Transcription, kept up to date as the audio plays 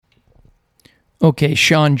Okay,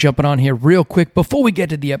 Sean, jumping on here real quick. Before we get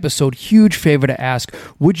to the episode, huge favor to ask.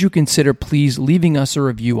 Would you consider please leaving us a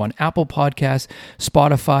review on Apple Podcasts,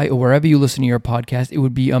 Spotify, or wherever you listen to your podcast? It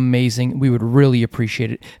would be amazing. We would really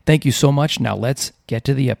appreciate it. Thank you so much. Now let's get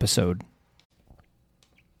to the episode.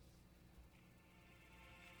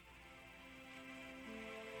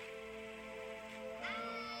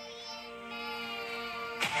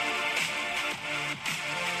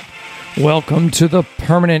 Welcome to the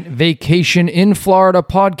Permanent Vacation in Florida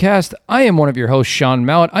podcast. I am one of your hosts, Sean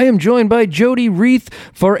Mallett. I am joined by Jody Reith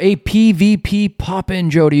for a PvP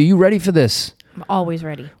pop-in. Jody, are you ready for this? I'm always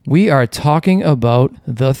ready. We are talking about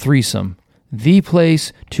the threesome, the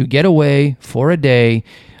place to get away for a day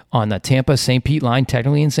on the Tampa-St. Pete line,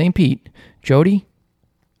 technically in St. Pete. Jody,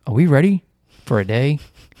 are we ready for a day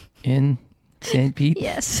in St. Pete?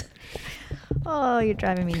 Yes. Oh, you're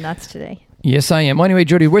driving me nuts today. Yes, I am. Well, anyway,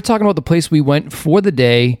 Jody, we're talking about the place we went for the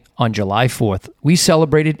day on July 4th. We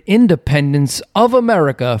celebrated independence of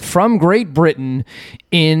America from Great Britain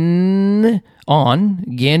on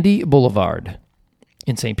Gandy Boulevard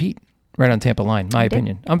in St. Pete, right on Tampa line, my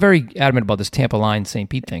opinion. I'm very adamant about this Tampa line St.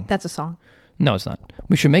 Pete thing. That's a song. No, it's not.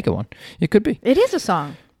 We should make it one. It could be. It is a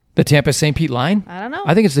song. The Tampa St. Pete line? I don't know.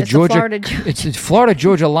 I think it's the Georgia. Florida Georgia. It's the Florida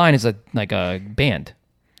Georgia line is like a band.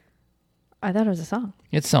 I thought it was a song.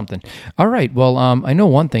 It's something. All right. Well, I know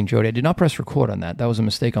one thing, Jody. I did not press record on that. That was a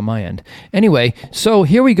mistake on my end. Anyway, so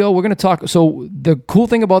here we go. We're going to talk. So the cool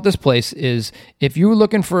thing about this place is if you're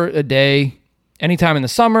looking for a day anytime in the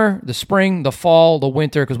summer, the spring, the fall, the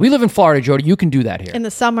winter, because we live in Florida, Jody, you can do that here. In the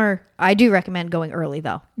summer, I do recommend going early,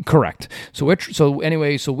 though. Correct. So we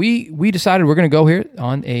decided we're going to go here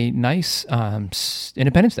on a nice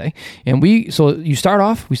Independence Day, and we start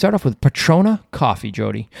off with Patrona Coffee,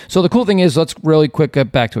 Jody. So the cool thing is, let's really quick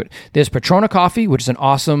get back to it. There's Patrona Coffee, which is an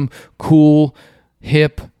awesome, cool,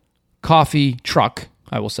 hip coffee truck.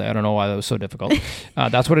 I will say. I don't know why that was so difficult.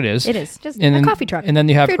 That's what it is. It is. Just a coffee truck. And then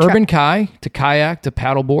you have Food Urban truck. Kai to kayak to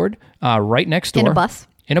paddleboard right next door. In a bus.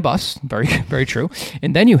 In a bus. Very, very true.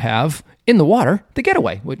 And then you have in the water, the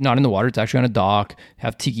Getaway. Not in the water. It's actually on a dock.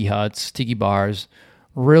 Have tiki huts, tiki bars.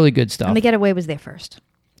 Really good stuff. And the Getaway was there first.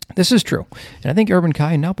 This is true. And I think Urban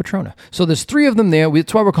Kai and now Patrona. So there's three of them there.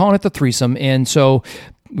 That's why we're calling it the threesome. And so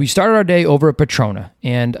we started our day over at Patrona,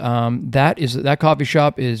 and that coffee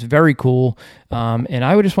shop is very cool. And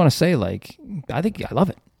I would just want to say, I think I love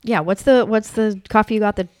it. Yeah. What's the coffee you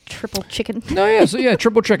got? The triple chicken? No, yeah,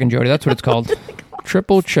 triple chicken, Jody. That's what it's called.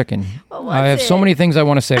 Triple chicken. I have so many things I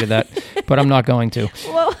want to say to that, but I'm not going to.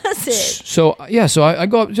 What was it? So I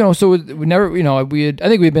go up, so we never, I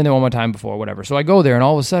think we'd been there one more time before, whatever. So I go there, and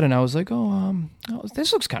all of a sudden I was like,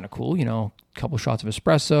 this looks kind of cool, a couple shots of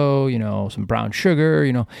espresso, some brown sugar,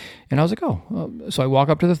 and I was like, so I walk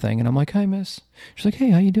up to the thing, and I'm like, hi, miss. She's like,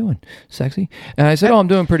 hey, how you doing? Sexy. And I said, I'm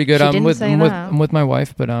doing pretty good. I'm with my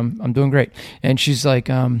wife, but I'm doing great. And she's like,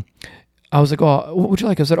 I was like, what would you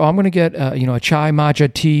like? I said, I'm going to get, a chai,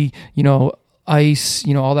 matcha, tea, ice,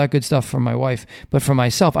 all that good stuff for my wife. But for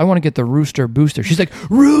myself, I want to get the Rooster Booster. She's like,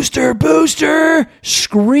 Rooster Booster!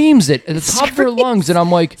 Screams it at the top of her lungs. And I'm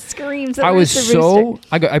like, screams. I was so,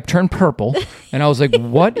 I turned purple. And I was like,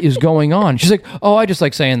 what is going on? She's like, I just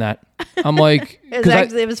like saying that. I'm like,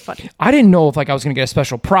 it was funny. I didn't know if I was going to get a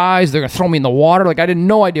special prize. They're going to throw me in the water. I didn't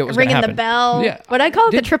no idea what was going to happen. Ringing the bell. Yeah. What I call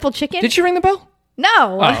it, the triple chicken. Did she ring the bell?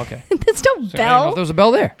 No. Oh, okay. There's no So I didn't know bell. if there was a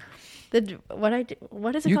bell there. What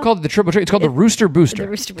is it You called? called it the triple chicken. It's called the Rooster Booster. The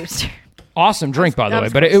Rooster Booster. Awesome drink, by the way.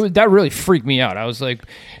 was But that really freaked me out. I was like,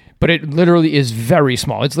 but it literally is very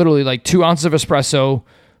small. It's literally like 2 ounces of espresso,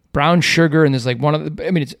 brown sugar, and there's like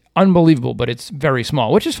it's unbelievable, but it's very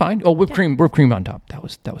small, which is fine. Oh, whipped cream on top. That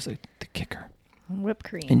was the kicker. Whipped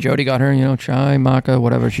cream. And Jody got her, chai, maca,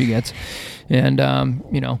 whatever she gets. And,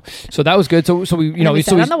 so that was good. So we, we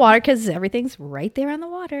sat on the water because everything's right there on the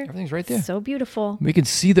water. Everything's right there. So beautiful. We could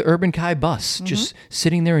see the Urban Kai bus just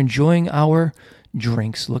sitting there enjoying our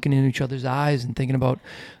drinks, looking in each other's eyes and thinking about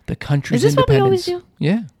the country's independence. Is this independence. what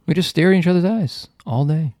we always do? Yeah. We just stare in each other's eyes all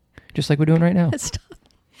day, just like we're doing right now. Stop.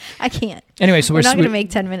 I can't. Anyway, so we're not going to make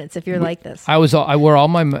 10 minutes if you're like this. I wore all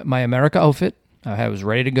my America outfit. I was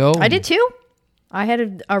ready to go. I did too. I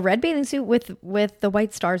had a red bathing suit with the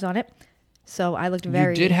white stars on it. So I looked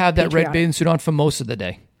very You did have that red bathing suit on for most of the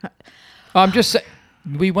day. I'm just saying,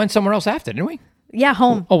 we went somewhere else after, didn't we? Yeah,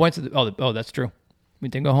 home. That's true. We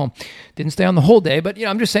didn't go home. Didn't stay on the whole day, but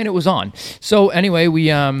I'm just saying it was on. So anyway,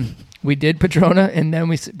 we did Patrona, and then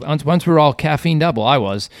once we were all caffeined up,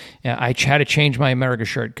 I had to change my America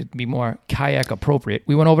shirt to be more kayak appropriate.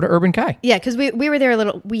 We went over to Urban Kai. Yeah, because we were there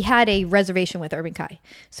we had a reservation with Urban Kai.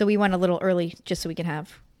 So we went a little early just so we can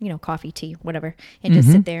have, coffee, tea, whatever, and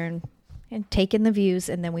just sit there and and take in the views.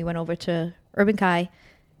 And then we went over to Urban Kai,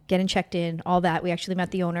 getting checked in, all that. We actually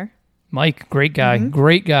met the owner. Mike, great guy,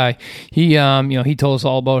 great guy. He, he told us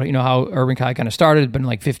all about, how Urban Kai kind of started. It's been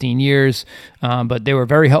like 15 years, but they were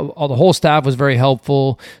very helpful. The whole staff was very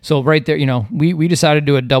helpful. So right there, we decided to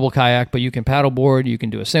do a double kayak, but you can paddleboard, you can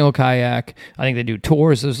do a single kayak. I think they do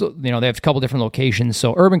tours. There's, they have a couple different locations.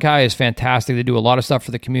 So Urban Kai is fantastic. They do a lot of stuff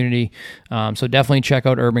for the community. So definitely check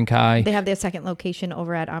out Urban Kai. They have their second location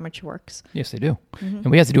over at Armature Works. Yes, they do. And I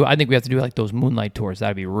think we have to do like those moonlight tours.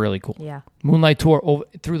 That'd be really cool. Yeah. Moonlight tour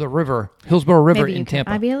through the river. Hillsborough River in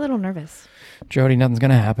Tampa. I'd be a little nervous. Jody, nothing's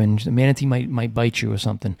gonna happen. The manatee might bite you or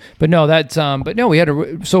something. But no, we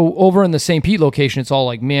had so over in the St. Pete location, it's all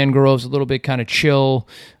like mangroves, a little bit kind of chill.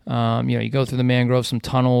 You go through the mangroves, some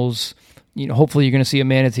tunnels. Hopefully you're gonna see a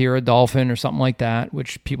manatee or a dolphin or something like that,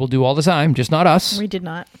 which people do all the time, just not us. We did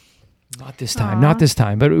not. Not this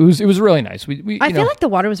time. But it was really nice. I feel like the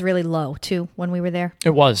water was really low too when we were there.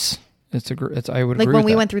 It was. I would agree like with when that.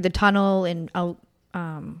 we went through the tunnel and out.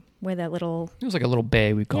 Where that little... It was like a little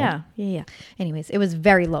bay, we call it. Yeah. Anyways, it was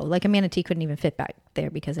very low. Like a manatee couldn't even fit back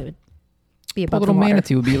there because it would be above the water. A little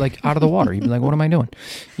manatee would be like out of the water. You'd be like, what am I doing?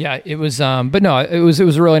 Yeah, it was... but no, it was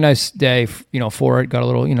a really nice day, for it. Got a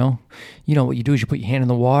little, what you do is you put your hand in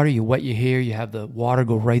the water, you wet your hair, you have the water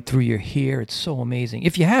go right through your hair. It's so amazing.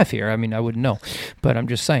 If you have hair, I wouldn't know. But I'm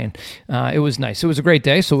just saying. It was nice. It was a great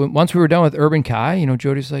day. So once we were done with Urban Kai,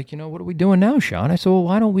 Jody's like, what are we doing now, Sean? I said, well,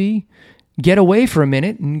 why don't we... get away for a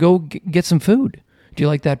minute and go get some food. Do you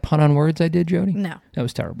like that pun on words I did, Jody? No. That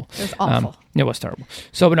was terrible. It was awful. It was terrible.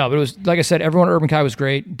 But it was, like I said, everyone at Urban Kai was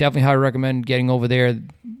great. Definitely highly recommend getting over there.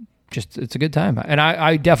 It's a good time. And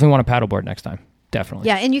I definitely want to paddleboard next time. Definitely.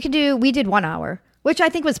 Yeah, and we did 1 hour, which I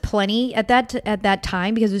think was plenty at that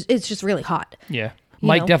time because it's just really hot. Yeah.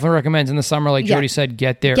 Mike definitely recommends in the summer, like Jody said,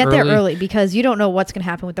 get there early because you don't know what's going to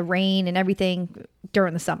happen with the rain and everything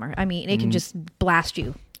during the summer. It can just blast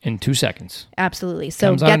you. In 2 seconds. Absolutely.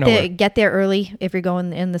 So get there early if you're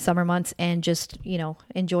going in the summer months and just,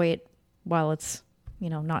 enjoy it while it's,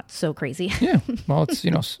 not so crazy. Yeah. Well, it's,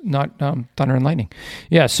 not thunder and lightning.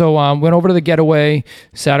 Yeah. So went over to the Getaway,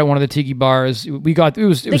 sat at one of the tiki bars. The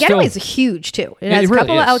Getaway is huge too. It has a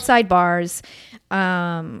couple of outside bars.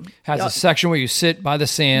 Has a section where you sit by the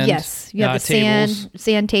sand. Yes, you have the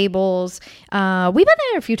sand tables. We've been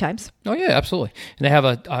there a few times. Oh yeah, absolutely. And they have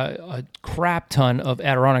a crap ton of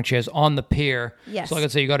Adirondack chairs on the pier. Yes. So like I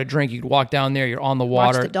say, you got a drink, you can walk down there, you're on the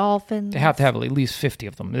water. Watch the dolphins. They have to have at least 50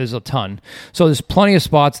 of them. There's a ton. So there's plenty of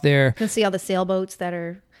spots there. You can see all the sailboats that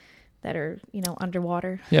are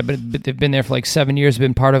underwater. Yeah, but they've been there for like 7 years,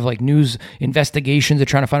 been part of like news investigations. They're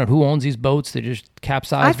trying to find out who owns these boats. They just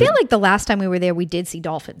capsize. I feel like the last time we were there, we did see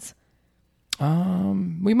dolphins.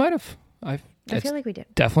 We might have. I feel like we did.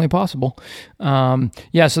 Definitely possible. So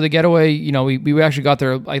the Getaway, we actually got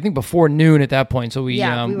there, I think before noon at that point. So we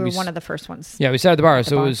were one of the first ones. Yeah, we sat at the bar.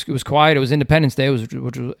 So it was quiet. It was Independence Day, which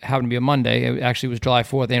happened to be a Monday. It actually was July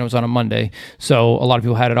 4th and it was on a Monday. So a lot of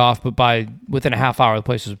people had it off, but within a half hour, the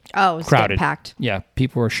place was crowded. Packed. Yeah,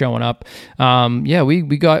 people were showing up.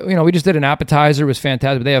 We got, we just did an appetizer. It was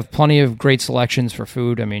fantastic. But they have plenty of great selections for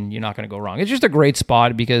food. You're not going to go wrong. It's just a great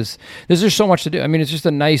spot because there's just so much to do. It's just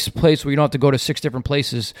a nice place where you don't have to go to 6 different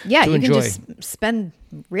places to enjoy. Can just spend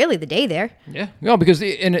really the day there. Yeah. No, because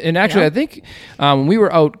and actually I think when we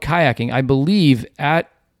were out kayaking, I believe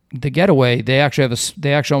at the Getaway, they actually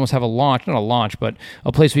almost have a launch, not a launch, but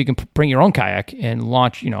a place where you can bring your own kayak and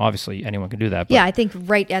launch, obviously anyone can do that. But, yeah, I think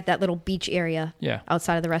right at that little beach area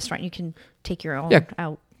outside of the restaurant, you can take your own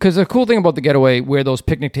out. Because the cool thing about the Getaway, where those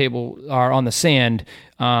picnic tables are on the sand,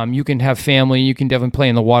 you can have family. You can definitely play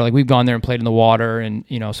in the water. Like we've gone there and played in the water, and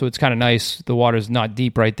so it's kind of nice. The water's not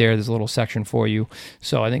deep right there. There's a little section for you.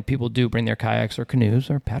 So I think people do bring their kayaks or canoes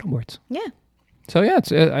or paddleboards. Yeah. So yeah,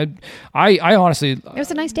 it's I honestly. It was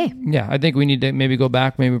a nice day. Yeah, I think we need to maybe go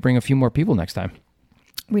back, maybe bring a few more people next time.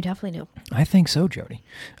 We definitely do. I think so, Jody.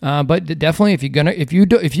 But definitely, if you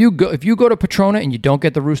go to Petrona and you don't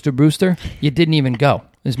get the Rooster Brewster, you didn't even go.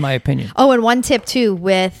 Is my opinion. Oh, and one tip too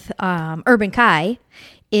with Urban Kai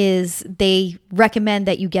is they recommend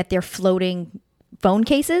that you get their floating phone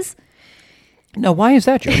cases. Now, why is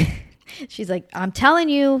that, Jody? She's like, I'm telling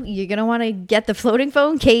you, you're gonna want to get the floating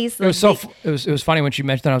phone case. It was funny when she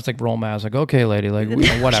mentioned that. I was like, roll my eyes. Like, okay, lady, like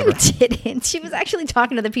whatever. She didn't. She was actually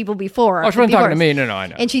talking to the people before. Oh, she wasn't talking to me. No, I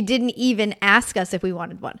know. And she didn't even ask us if we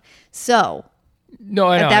wanted one. So. No,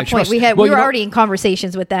 I know. At that point, we were already in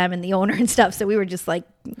conversations with them and the owner and stuff, so we were just like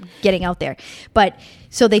getting out there. But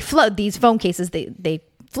so they float these phone cases. They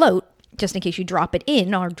float just in case you drop it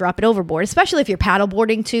in or drop it overboard, especially if you're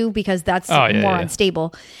paddleboarding too, because that's more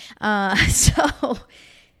unstable. So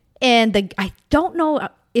And I don't know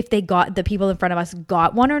if the people in front of us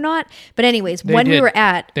got one or not. But anyways, when we were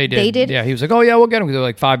at, they did. Yeah, he was like, oh yeah, we'll get them because they're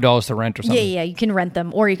like $5 to rent or something. Yeah, you can rent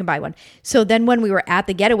them or you can buy one. So then when we were at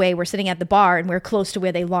the Getaway, we're sitting at the bar and we're close to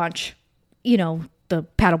where they launch, the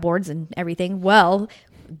paddle boards and everything. Well,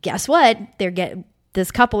 guess what? This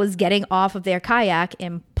couple is getting off of their kayak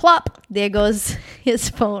and plop, there goes his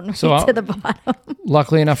phone to the bottom.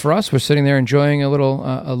 Luckily enough for us, we're sitting there enjoying a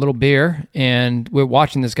little beer, and we're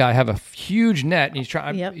watching this guy have a huge net, and he's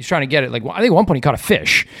trying to get it. Like, I think at one point he caught a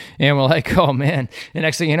fish, and we're like, oh man! And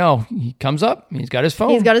next thing you know, he comes up, and he's got his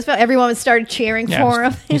phone. Everyone started cheering for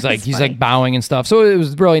him. He's like bowing and stuff. So it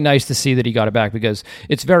was really nice to see that he got it back because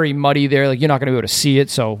it's very muddy there. Like you're not going to be able to see it.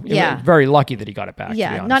 So very lucky that he got it back.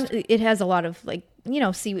 Yeah, it has a lot of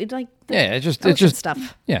seaweed, like it's just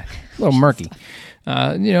stuff. Yeah, a little murky.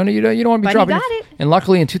 You don't want to be dropping. And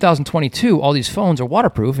luckily, in 2022, all these phones are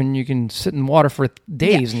waterproof, and you can sit in water for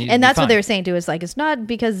days. Yeah. And that's what they were saying too. Is like it's not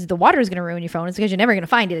because the water is going to ruin your phone; it's because you're never going to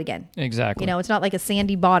find it again. Exactly. It's not like a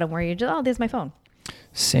sandy bottom where you're just there's my phone.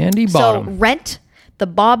 Sandy bottom. So rent the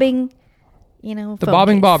bobbing. The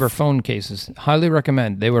bobbing bobber phone cases. Highly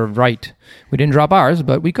recommend. They were right. We didn't drop ours,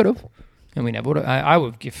 but we could have. And we never would. I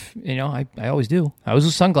would give. I always do. I always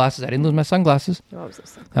lose sunglasses. I didn't lose my sunglasses.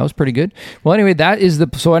 That was pretty good. Well, anyway,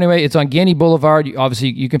 it's on Gandy Boulevard.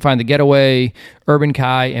 Obviously, you can find the Getaway, Urban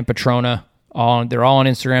Kai, and Patrona. They're all on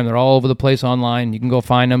Instagram. They're all over the place online. You can go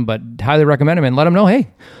find them, but highly recommend them and let them know. Hey,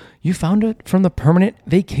 you found it from the Permanent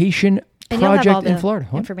Vacation Project in Florida.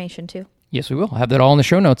 Information too. Yes, we will. I'll have that all in the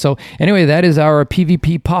show notes. So anyway, that is our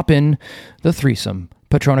PvP pop-in, the threesome,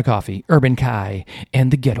 Patrona Coffee, Urban Kai,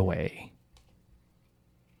 and the Getaway.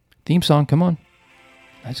 Theme song, come on.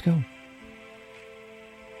 Let's go.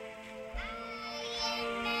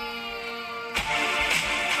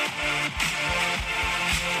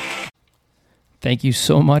 Thank you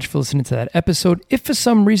so much for listening to that episode. If for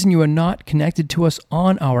some reason you are not connected to us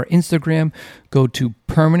on our Instagram, go to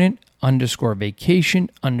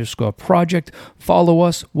permanent_vacation_project. Follow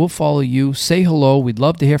us. We'll follow you. Say hello. We'd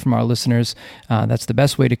love to hear from our listeners. That's the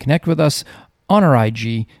best way to connect with us on our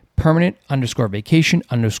IG,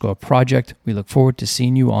 permanent_vacation_project. We look forward to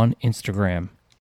seeing you on Instagram.